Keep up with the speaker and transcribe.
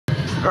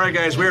All right,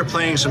 guys, we are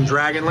playing some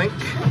Dragon Link,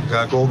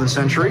 Golden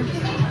Century,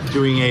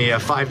 doing a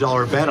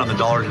 $5 bet on the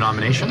dollar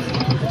denomination.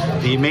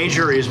 The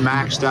major is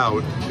maxed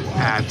out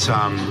at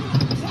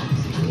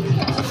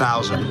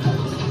 1,000.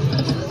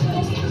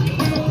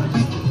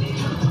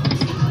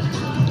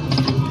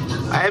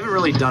 I haven't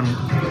really done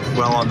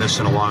well on this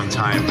in a long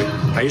time, but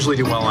I usually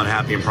do well on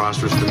Happy and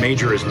Prosperous. The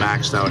major is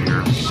maxed out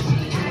here.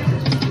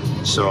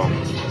 So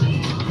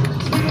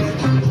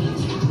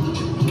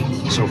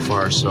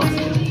far, so.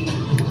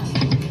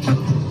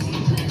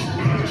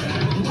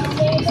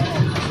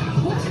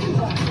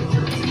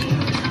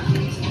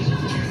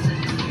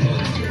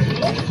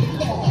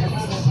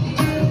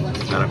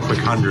 Got a quick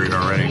 100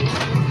 already.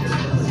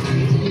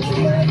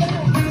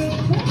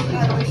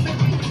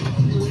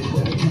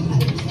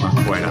 Not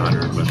quite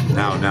 100, but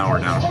now we're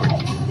down a quick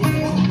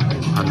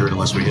 100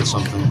 unless we hit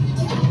something.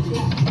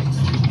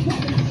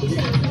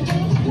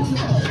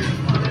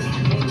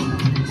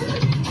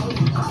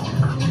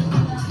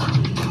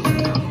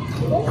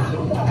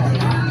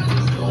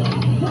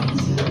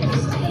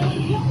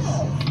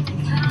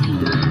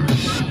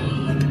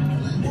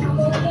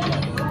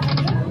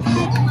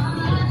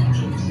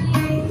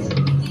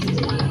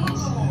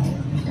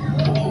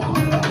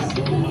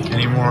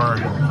 Any more?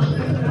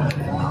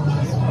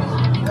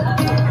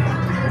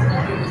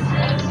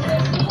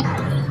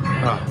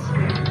 Oh.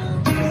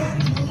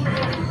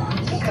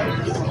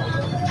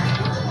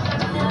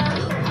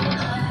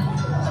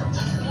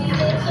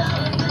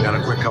 Got a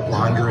quick couple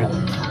 100.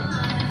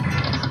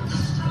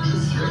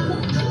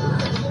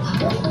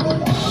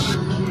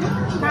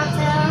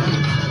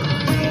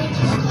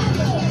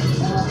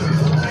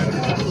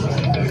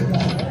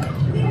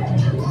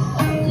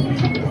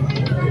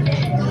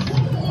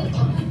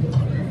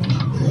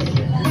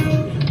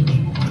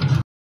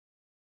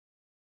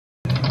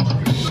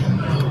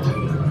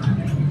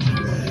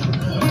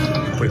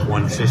 Quick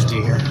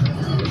 150 here.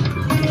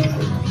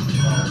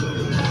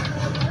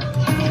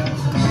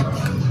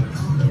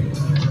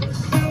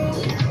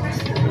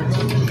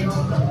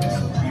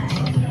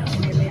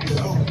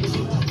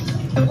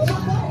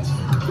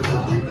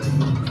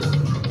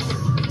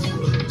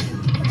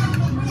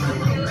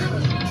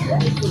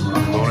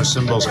 Bonus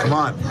symbols, come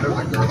on.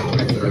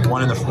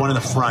 One in the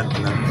front,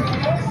 and then.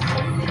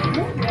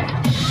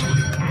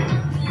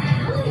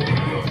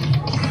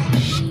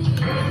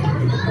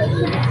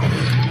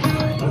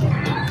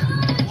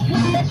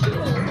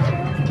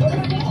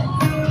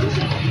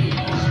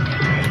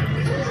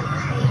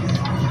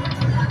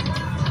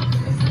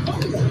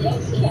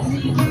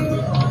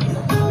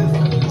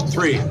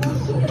 Three.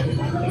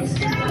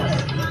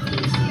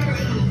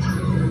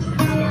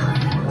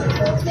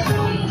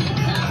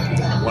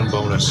 One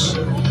bonus.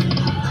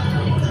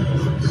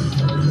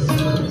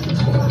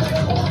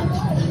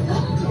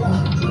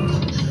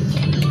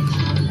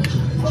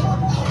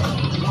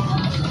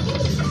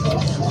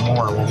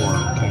 One more.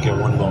 Can't get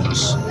one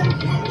bonus.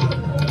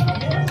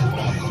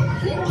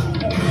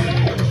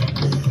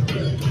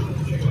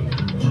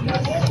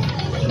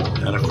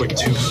 And a quick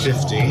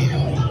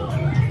 250.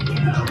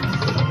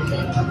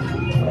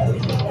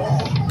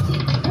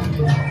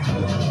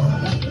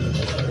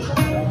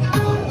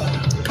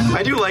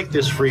 I do like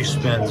this free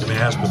spins. I mean,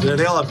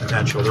 they all have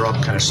potential. They're all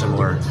kind of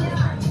similar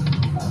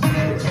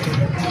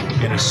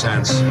in a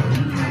sense.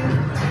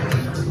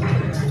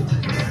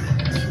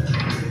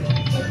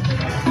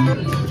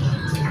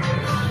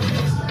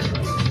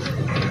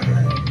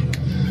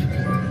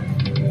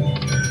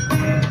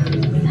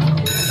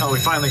 Oh, we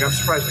finally got. I'm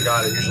surprised we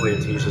got it. Usually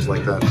it teases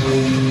like that.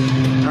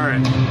 All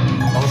right.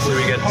 Hopefully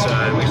we get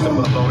at least a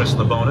bonus in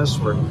the bonus.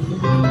 We're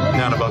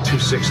down about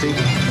 260.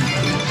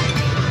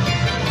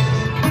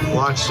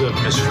 Lots of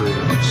mysteries.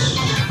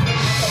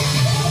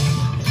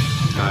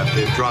 If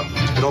they dropped,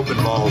 if it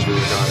opened balls, we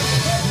would have got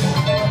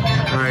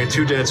it. All right,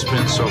 2 dead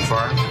spins so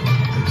far.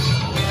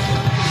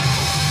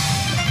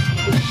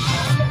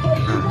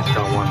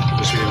 Got one.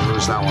 Just so we didn't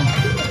lose that one.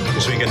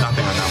 Just so we can get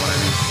nothing on that one, I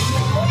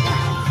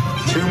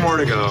mean. 2 more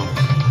to go.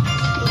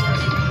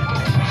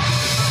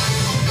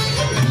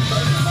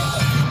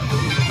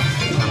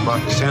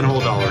 $10, 10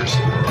 whole dollars.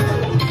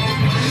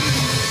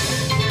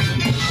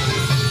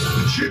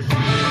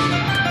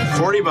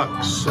 40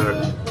 bucks,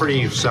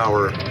 pretty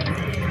sour,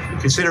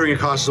 considering it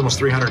costs almost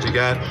 300 to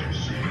get.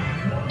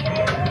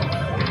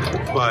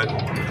 But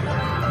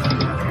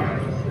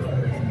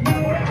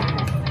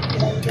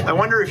I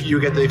wonder if you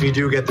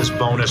do get this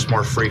bonus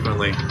more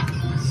frequently.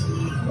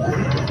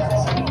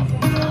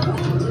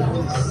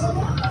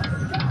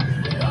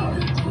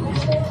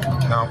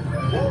 No,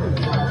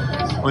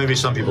 well, maybe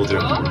some people do.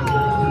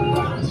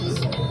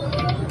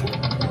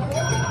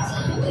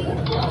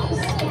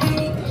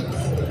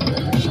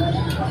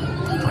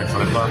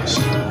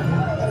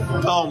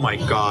 $5. Oh my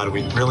God!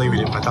 We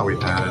didn't. I thought we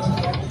had it.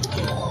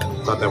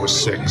 I thought that was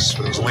 6,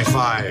 but it was only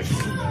 5.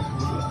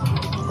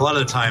 A lot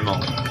of the time,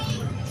 I'll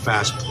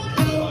fast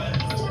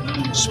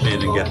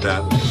spin and get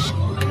that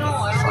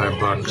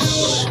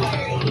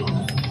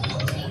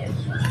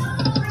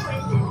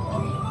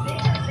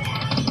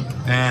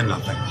 $5. And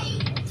nothing.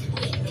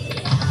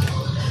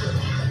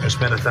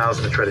 spend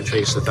 1,000 to try to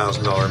chase the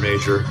 $1,000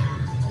 major.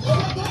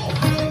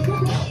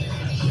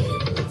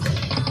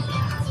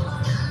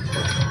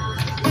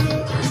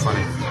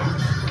 Funny.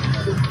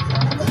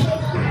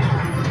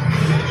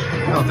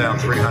 Well, down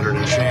 300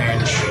 and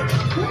change.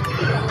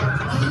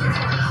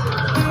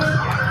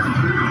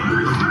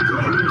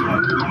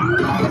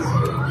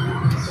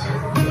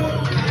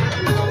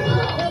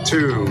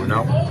 Two,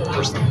 no,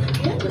 first thing.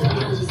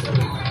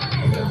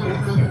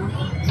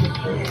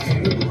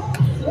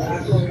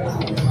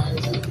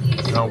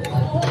 Nope.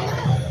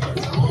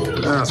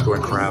 That's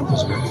going crap,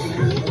 isn't it?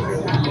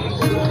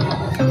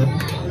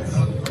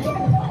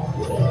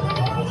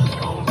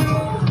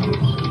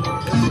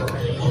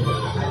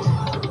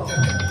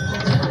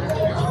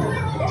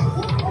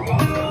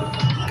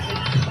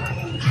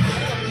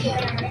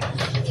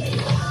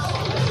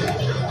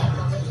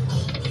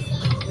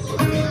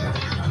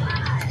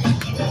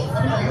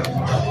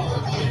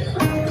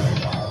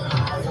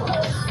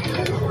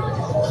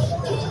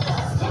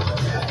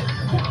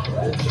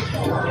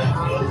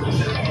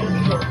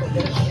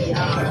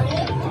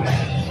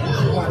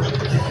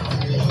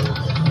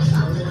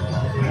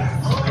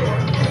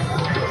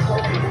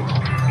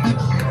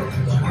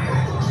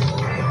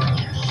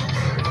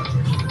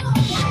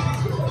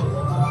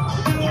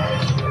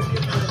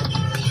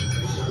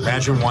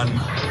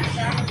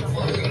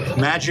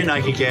 Imagine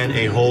I could get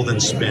a hold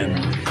and spin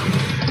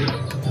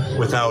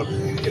without,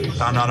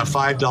 on a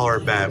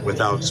 $5 bet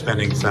without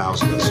spending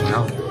thousands, you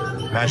know?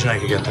 Imagine I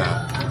could get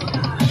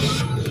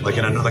that. Like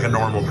a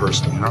normal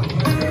person, you know?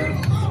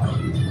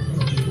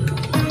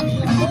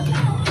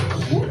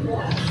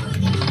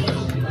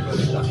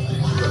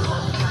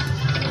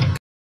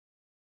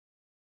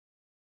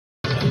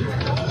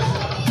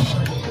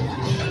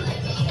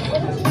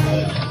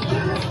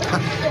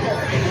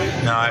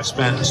 No, I've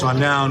spent, so I'm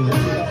down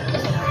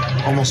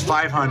almost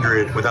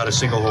 500 without a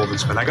single hold and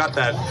spin. I got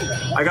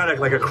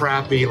like a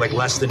crappy, like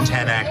less than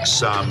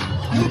 10x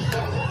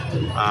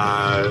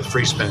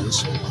free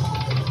spins.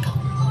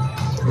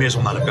 I may as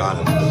well not have got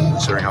it,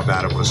 considering how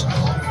bad it was.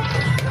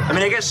 I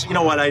mean, I guess, you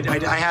know what, I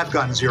have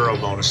gotten 0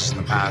 bonuses in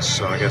the past,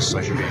 so I guess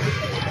I should be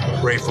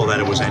grateful that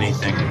it was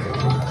anything.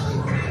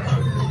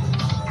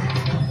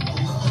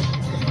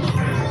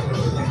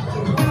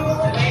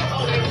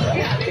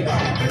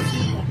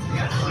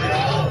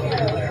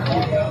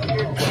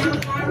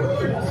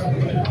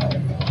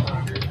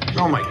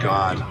 Oh my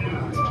God.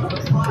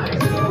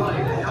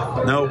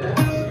 Nope.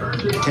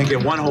 Can't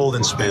get one hold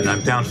and spin.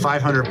 I'm down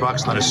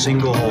 $500, not a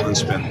single hold and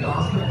spin.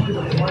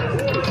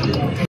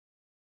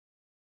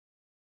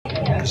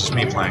 This is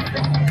me playing.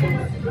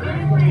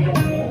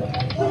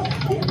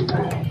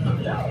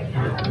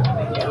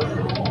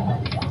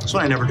 This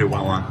one I never do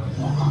well on.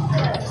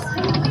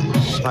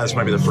 This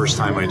might be the first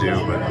time I do,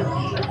 but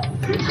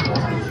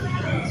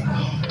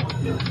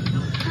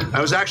I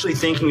was actually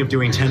thinking of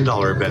doing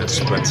 $10 bets,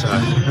 but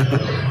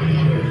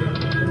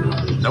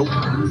nope.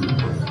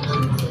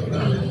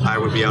 I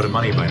would be out of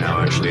money by now,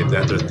 actually,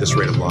 at this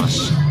rate of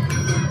loss.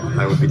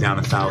 I would be down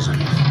 1,000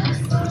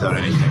 without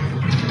anything.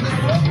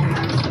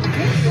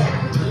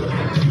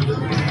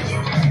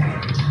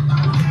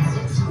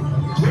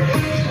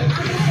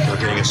 Not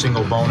getting a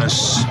single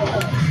bonus.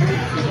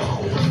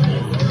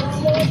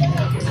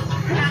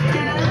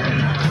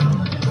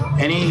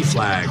 Any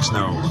flags?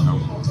 No, no.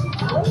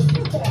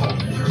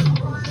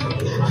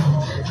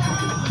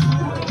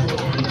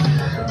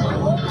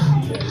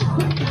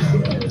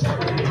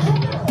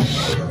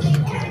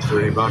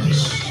 $30.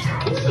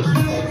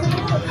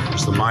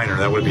 Just the minor,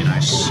 that would be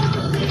nice.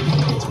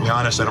 To be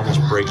honest, I'd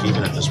almost break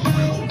even at this point.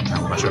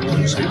 How much I'm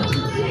losing.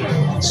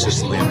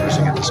 Consistently I'm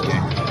losing at this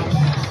game.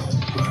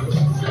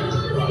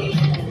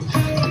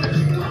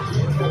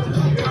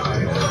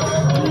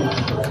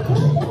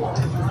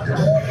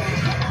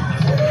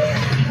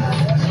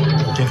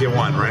 Can't get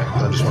one, right?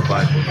 I just went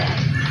by.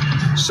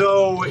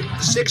 So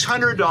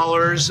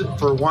 $600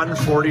 for one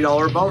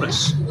 $40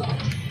 bonus.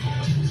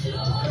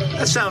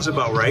 That sounds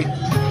about right.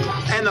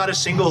 And not a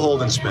single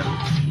hold and spin.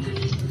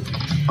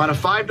 On a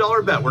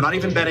 $5 bet, we're not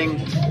even betting,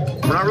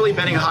 we're not really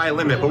betting a high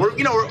limit, but we're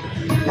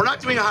not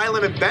doing a high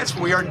limit bets,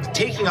 we are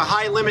taking a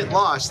high limit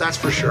loss, that's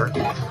for sure.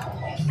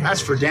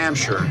 That's for damn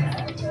sure.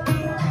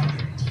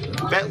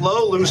 Bet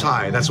low, lose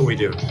high, that's what we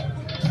do.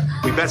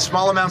 We bet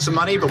small amounts of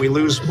money, but we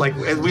lose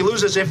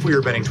as if we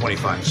were betting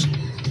 25s.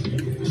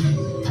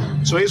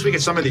 So at least we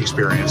get some of the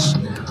experience.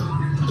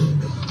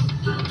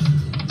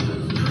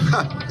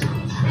 Huh.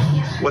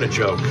 What a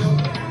joke.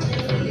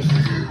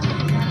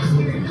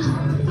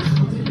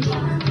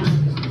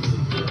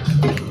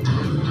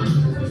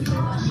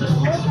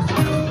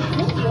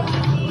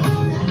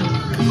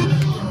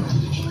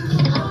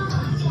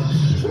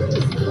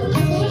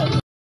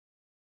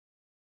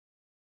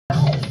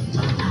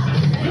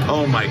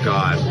 Oh my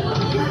God.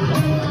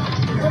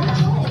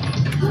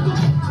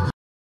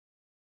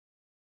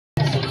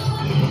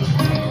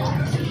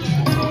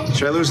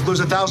 Should I lose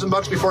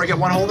 $1,000 before I get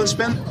one hold and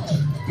spin?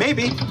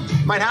 Maybe.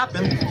 Might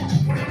happen.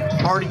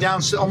 I'm already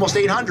down almost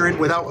 800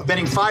 without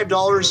betting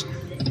 $5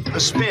 a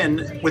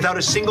spin without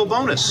a single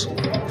bonus.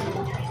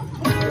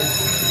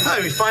 Oh,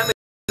 we finally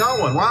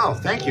got one. Wow,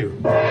 thank you.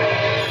 Don't be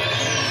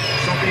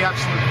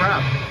absolute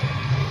crap.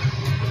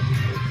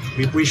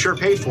 We sure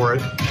paid for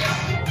it.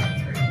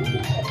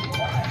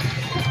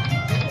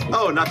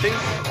 Oh, nothing.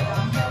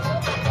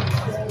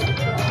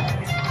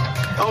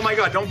 Oh my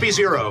God, don't be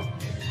zero.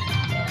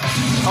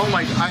 Oh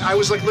my, I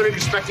was like literally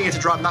expecting it to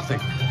drop nothing.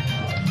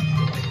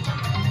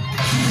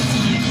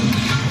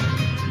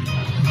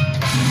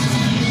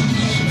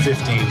 Some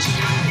 15s.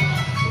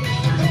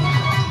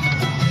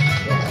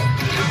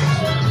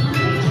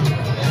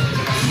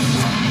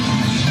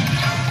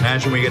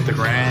 Imagine we get the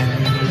grand.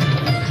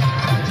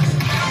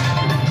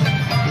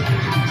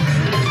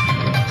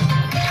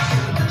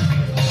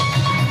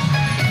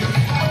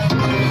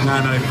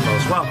 No, not even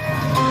close. Well,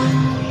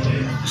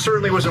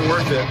 certainly wasn't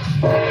worth it.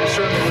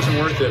 Certainly wasn't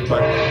worth it,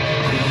 but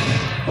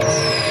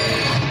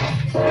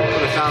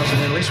put 1,000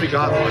 in. At least we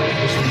got one. $120.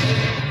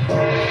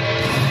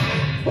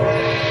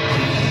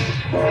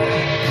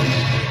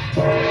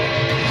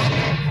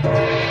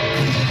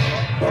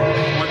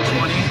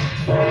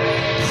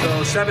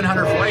 So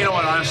 700 for, you know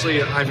what,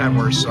 honestly, I've had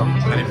worse, so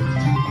anyway.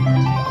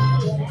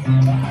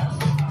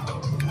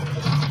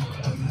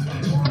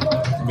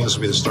 Maybe this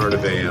will be the start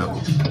of a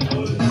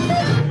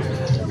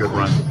good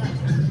run.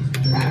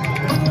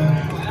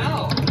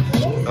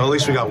 Well, at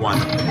least we got one.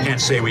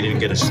 Can't say we didn't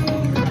get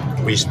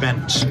we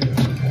spent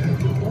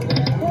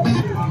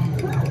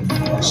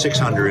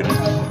 600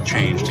 and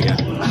change to get.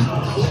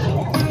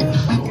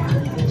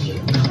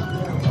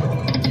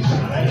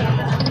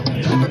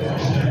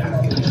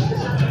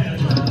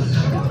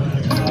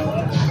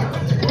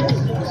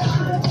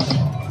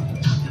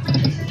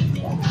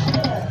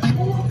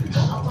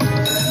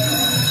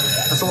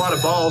 That's a lot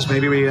of balls.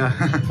 Maybe we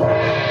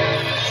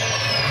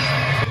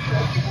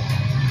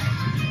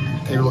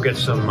maybe we'll get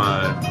some,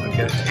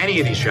 any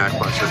of these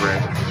jackpots are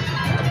great.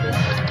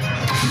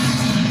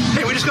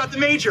 Hey, we just got the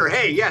major.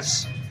 Hey,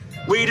 yes,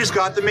 we just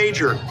got the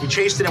major. We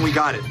chased it and we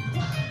got it.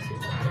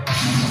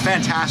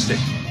 Fantastic.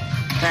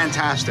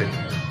 Fantastic.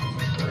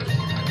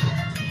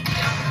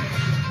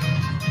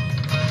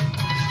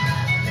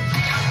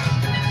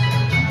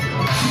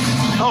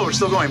 Oh, we're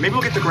still going. Maybe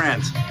we'll get the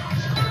grand.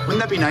 Wouldn't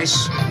that be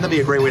nice? Wouldn't that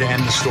be a great way to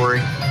end the story?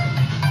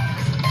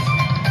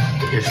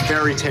 A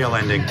fairy tale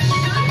ending.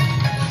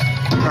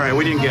 All right,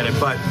 we didn't get it,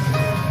 but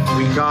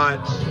we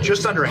got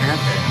just under a hand.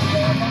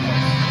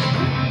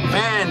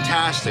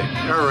 Fantastic.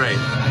 All right.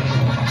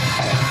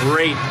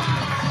 Great.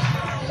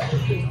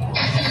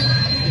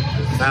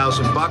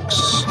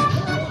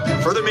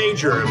 $1,000 for the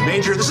major.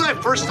 Major. This is my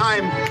first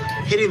time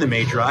hitting the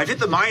major. I've hit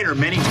the minor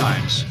many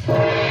times,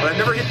 but I've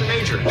never hit the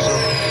major. So.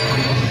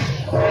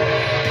 All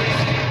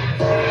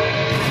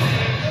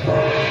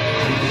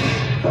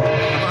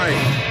right.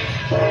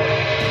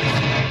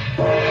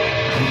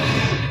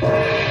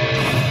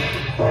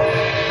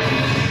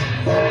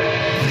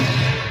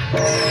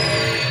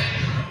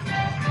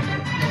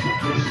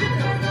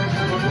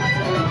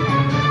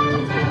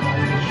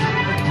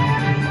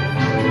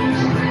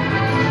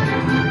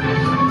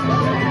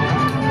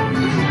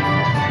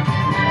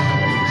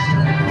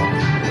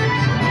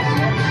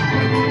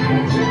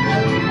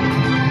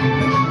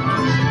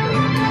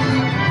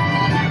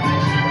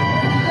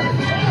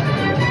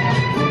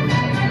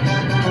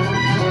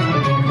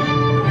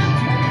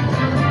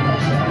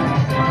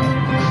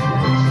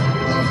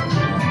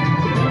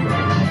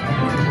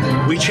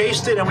 We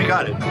chased it and we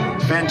got it.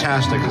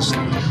 Fantastic. It's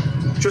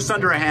just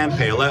under a hand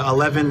pay.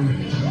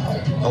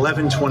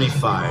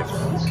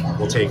 11.25.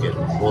 We'll take it.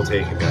 We'll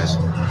take it, guys.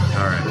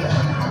 All right.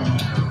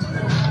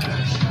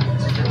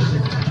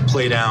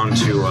 Play down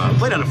to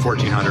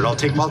 1,400. I'll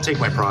take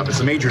my profits.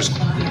 The major's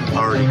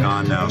already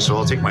gone now, so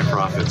I'll take my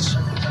profits.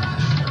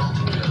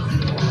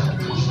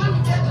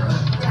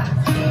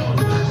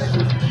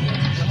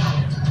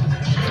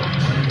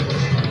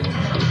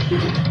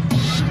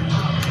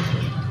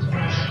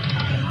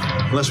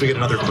 Unless we get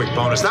another quick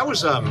bonus. That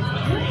was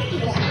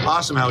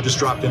awesome how it just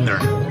dropped in there.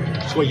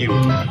 That's what you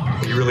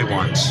really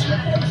want.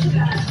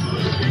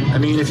 I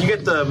mean, if you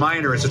get the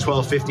minor, it's a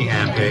 12.50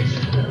 hand pay.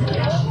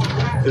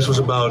 This was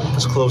about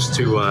as close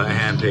to a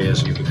hand pay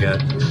as you could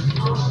get.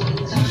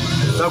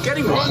 Without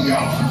getting one.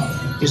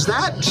 Is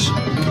that?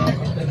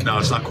 No,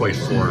 it's not quite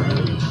 4.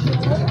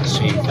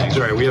 Seeing things.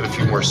 All right, we have a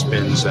few more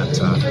spins at.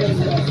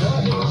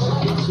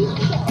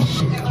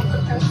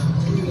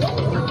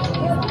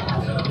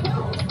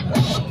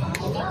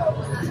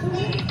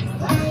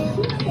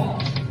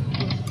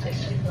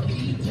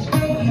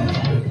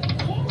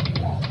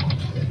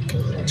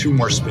 2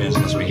 more spins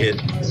unless we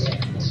hit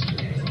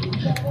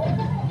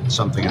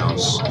something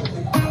else.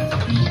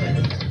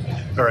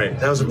 All right,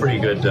 that was a pretty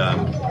good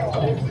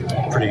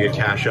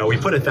cash out. We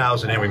put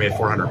 1,000 in, we made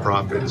 400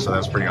 profit, so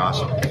that's pretty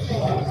awesome.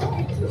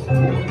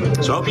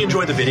 So I hope you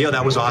enjoyed the video.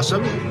 That was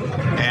awesome.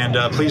 And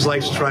please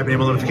like, subscribe,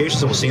 enable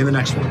notifications, and we'll see you in the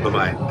next one.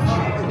 Bye-bye.